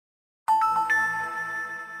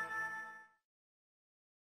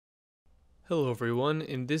Hello everyone,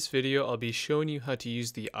 in this video I'll be showing you how to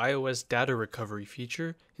use the iOS data recovery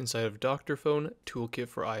feature inside of Dr.Fone toolkit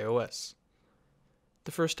for iOS.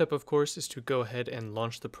 The first step of course is to go ahead and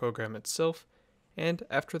launch the program itself, and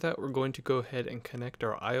after that we're going to go ahead and connect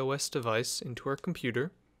our iOS device into our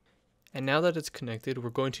computer. And now that it's connected, we're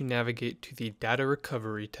going to navigate to the data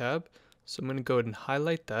recovery tab, so I'm going to go ahead and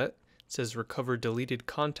highlight that. It says recover deleted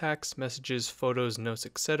contacts, messages, photos, notes,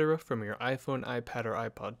 etc. from your iPhone, iPad, or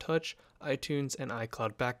iPod Touch, iTunes, and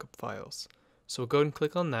iCloud backup files. So we'll go ahead and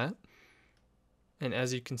click on that. And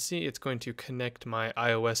as you can see, it's going to connect my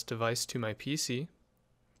iOS device to my PC.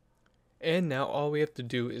 And now all we have to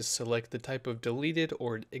do is select the type of deleted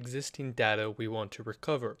or existing data we want to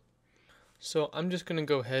recover. So I'm just going to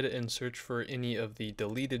go ahead and search for any of the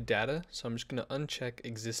deleted data. So I'm just going to uncheck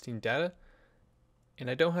existing data. And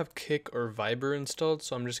I don't have Kik or Viber installed,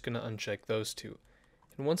 so I'm just going to uncheck those two.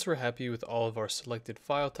 And once we're happy with all of our selected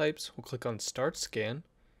file types, we'll click on Start Scan.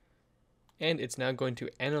 And it's now going to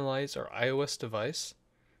analyze our iOS device.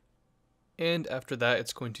 And after that,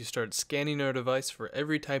 it's going to start scanning our device for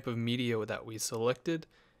every type of media that we selected.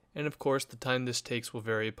 And of course, the time this takes will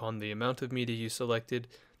vary upon the amount of media you selected,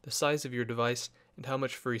 the size of your device, and how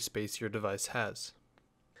much free space your device has.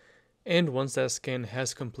 And once that scan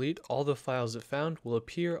has complete, all the files it found will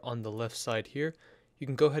appear on the left side here. You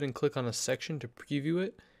can go ahead and click on a section to preview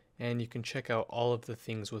it, and you can check out all of the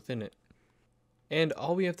things within it. And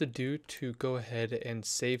all we have to do to go ahead and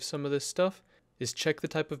save some of this stuff is check the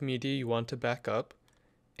type of media you want to back up,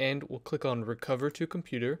 and we'll click on Recover to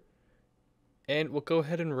Computer, and we'll go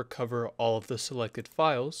ahead and recover all of the selected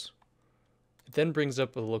files. It then brings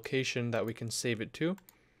up a location that we can save it to.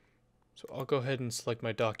 So I'll go ahead and select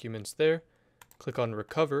my documents there, click on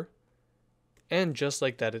Recover, and just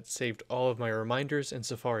like that it saved all of my reminders and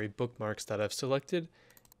Safari bookmarks that I've selected,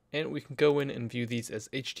 and we can go in and view these as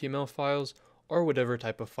HTML files or whatever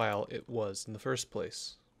type of file it was in the first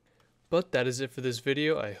place. But that is it for this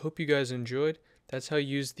video. I hope you guys enjoyed. That's how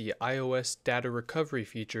you use the iOS data recovery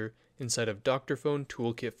feature inside of Dr.Fone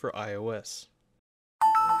toolkit for iOS.